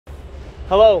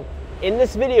Hello, in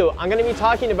this video I'm going to be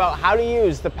talking about how to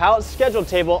use the pallet schedule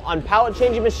table on pallet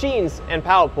changing machines and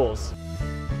pallet pools.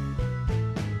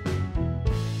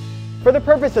 For the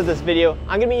purpose of this video,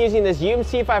 I'm going to be using this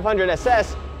UMC 500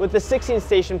 SS with the 16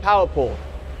 station pallet pool.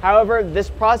 However, this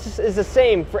process is the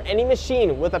same for any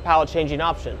machine with a pallet changing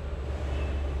option.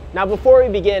 Now before we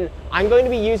begin, I'm going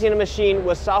to be using a machine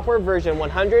with software version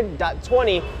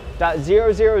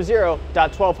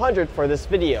 100.20.000.1200 for this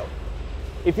video.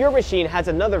 If your machine has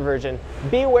another version,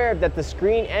 be aware that the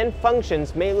screen and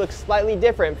functions may look slightly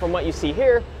different from what you see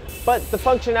here, but the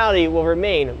functionality will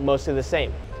remain mostly the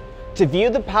same. To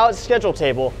view the pallet schedule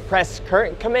table, press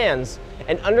Current Commands,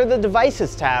 and under the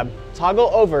Devices tab, toggle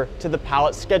over to the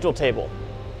Pallet Schedule Table.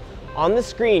 On the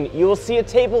screen, you will see a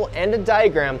table and a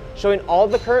diagram showing all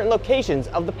the current locations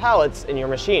of the pallets in your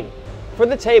machine. For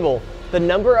the table, the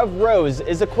number of rows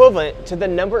is equivalent to the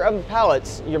number of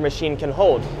pallets your machine can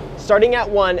hold, starting at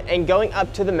 1 and going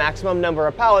up to the maximum number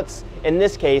of pallets, in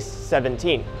this case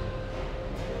 17.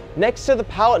 Next to the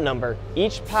pallet number,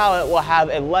 each pallet will have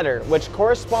a letter which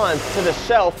corresponds to the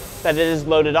shelf that it is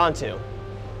loaded onto.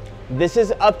 This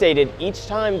is updated each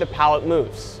time the pallet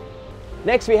moves.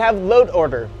 Next we have load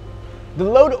order. The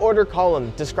load order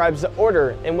column describes the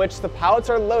order in which the pallets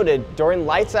are loaded during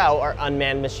lights out or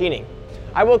unmanned machining.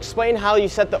 I will explain how you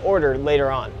set the order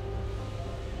later on.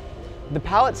 The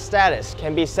pallet status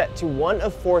can be set to one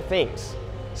of 4 things: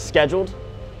 scheduled,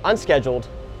 unscheduled,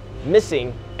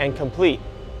 missing, and complete.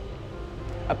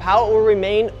 A pallet will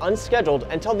remain unscheduled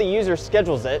until the user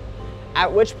schedules it,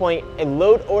 at which point a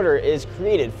load order is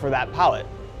created for that pallet.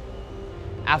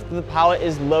 After the pallet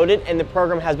is loaded and the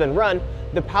program has been run,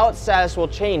 the pallet status will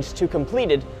change to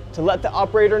completed to let the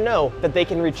operator know that they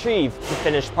can retrieve the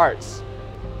finished parts.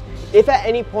 If at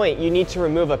any point you need to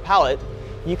remove a pallet,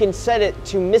 you can set it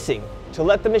to missing to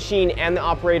let the machine and the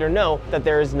operator know that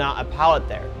there is not a pallet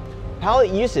there. Pallet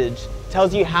usage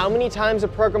tells you how many times a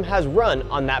program has run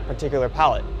on that particular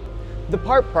pallet. The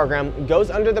part program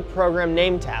goes under the Program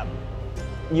Name tab.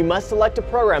 You must select a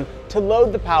program to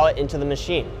load the pallet into the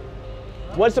machine.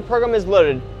 Once the program is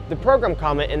loaded, the program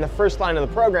comment in the first line of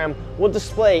the program will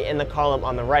display in the column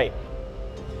on the right.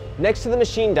 Next to the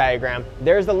machine diagram,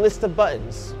 there is a list of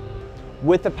buttons.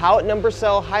 With the pallet number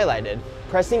cell highlighted,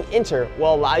 pressing Enter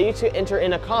will allow you to enter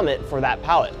in a comment for that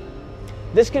pallet.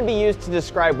 This can be used to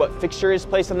describe what fixture is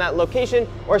placed on that location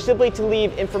or simply to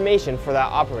leave information for that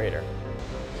operator.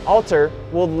 Alter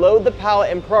will load the pallet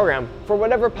and program for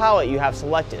whatever pallet you have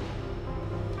selected.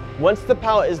 Once the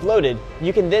pallet is loaded,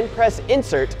 you can then press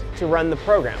Insert to run the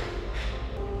program.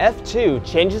 F2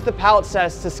 changes the pallet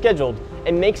status to scheduled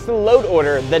and makes the load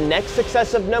order the next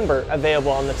successive number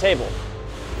available on the table.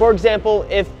 For example,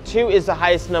 if 2 is the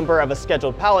highest number of a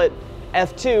scheduled pallet,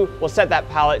 F2 will set that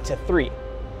pallet to 3.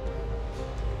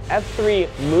 F3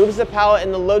 moves the pallet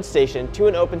in the load station to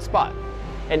an open spot,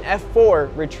 and F4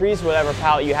 retrieves whatever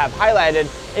pallet you have highlighted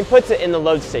and puts it in the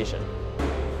load station.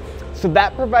 So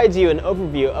that provides you an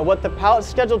overview of what the pallet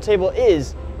schedule table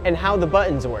is and how the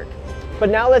buttons work. But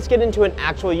now let's get into an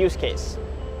actual use case.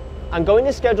 I'm going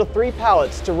to schedule 3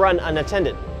 pallets to run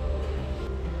unattended.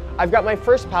 I've got my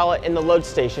first pallet in the load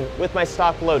station with my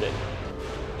stock loaded.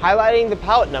 Highlighting the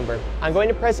pallet number, I'm going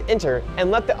to press Enter and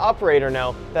let the operator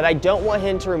know that I don't want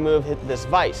him to remove this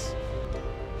vise.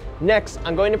 Next,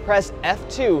 I'm going to press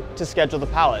F2 to schedule the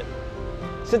pallet.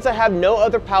 Since I have no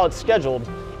other pallets scheduled,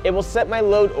 it will set my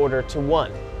load order to 1.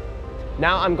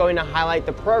 Now I'm going to highlight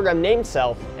the program name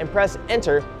cell and press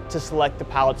Enter to select the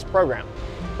pallet's program.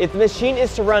 If the machine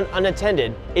is to run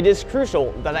unattended, it is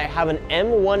crucial that I have an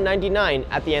M199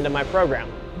 at the end of my program.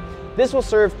 This will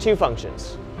serve 2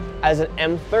 functions: as an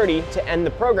M30 to end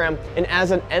the program and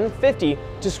as an M50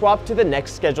 to swap to the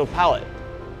next scheduled pallet.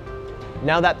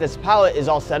 Now that this pallet is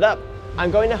all set up,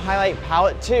 I'm going to highlight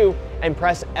pallet 2 and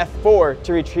press F4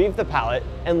 to retrieve the pallet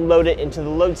and load it into the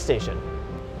load station.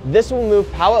 This will move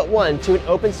pallet 1 to an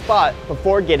open spot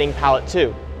before getting pallet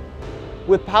 2.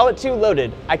 With pallet 2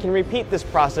 loaded, I can repeat this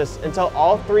process until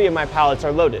all 3 of my pallets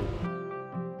are loaded.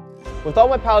 With all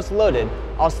my pallets loaded,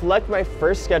 I'll select my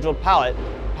first scheduled pallet,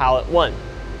 pallet 1.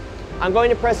 I'm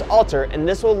going to press Alter and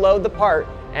this will load the part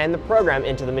and the program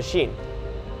into the machine.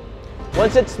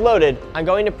 Once it's loaded, I'm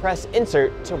going to press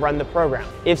Insert to run the program.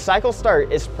 If Cycle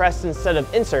Start is pressed instead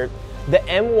of Insert, the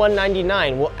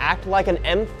M199 will act like an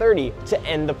M30 to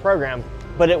end the program,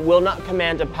 but it will not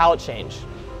command a pallet change.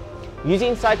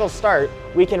 Using Cycle Start,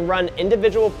 we can run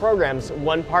individual programs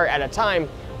one part at a time,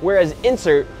 whereas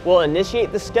Insert will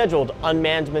initiate the scheduled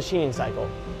unmanned machining cycle.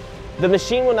 The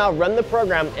machine will now run the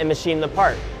program and machine the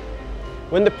part.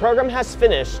 When the program has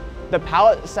finished, the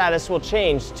pallet status will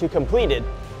change to completed,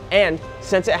 And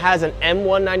since it has an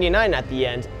M199 at the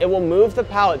end, it will move the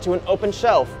pallet to an open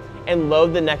shelf and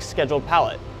load the next scheduled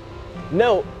pallet.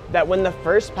 Note that when the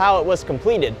first pallet was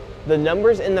completed, the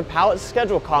numbers in the pallet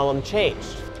schedule column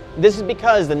changed. This is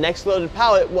because the next loaded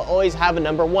pallet will always have a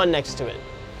number 1 next to it.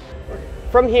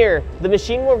 From here, the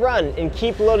machine will run and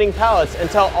keep loading pallets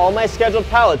until all my scheduled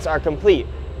pallets are complete.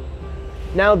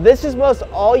 Now, this is most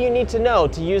all you need to know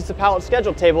to use the pallet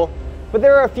schedule table, but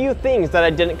there are a few things that I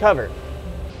didn't cover.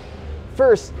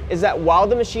 First is that while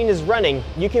the machine is running,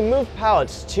 you can move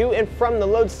pallets to and from the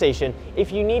load station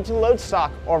if you need to load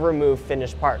stock or remove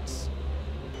finished parts.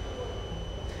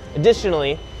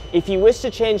 Additionally, if you wish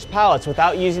to change pallets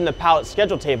without using the pallet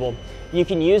schedule table, you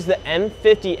can use the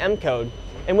M50 M code,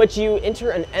 in which you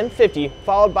enter an M50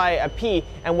 followed by a P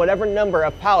and whatever number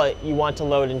of pallet you want to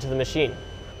load into the machine.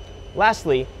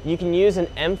 Lastly, you can use an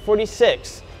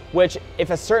M46, which, if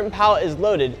a certain pallet is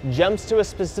loaded, jumps to a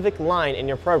specific line in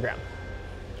your program.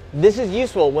 This is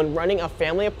useful when running a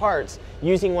family of parts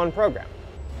using one program.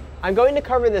 I'm going to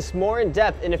cover this more in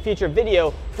depth in a future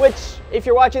video, which, if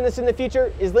you're watching this in the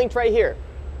future, is linked right here.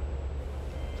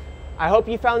 I hope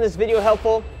you found this video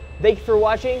helpful. Thank you for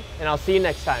watching, and I'll see you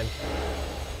next time.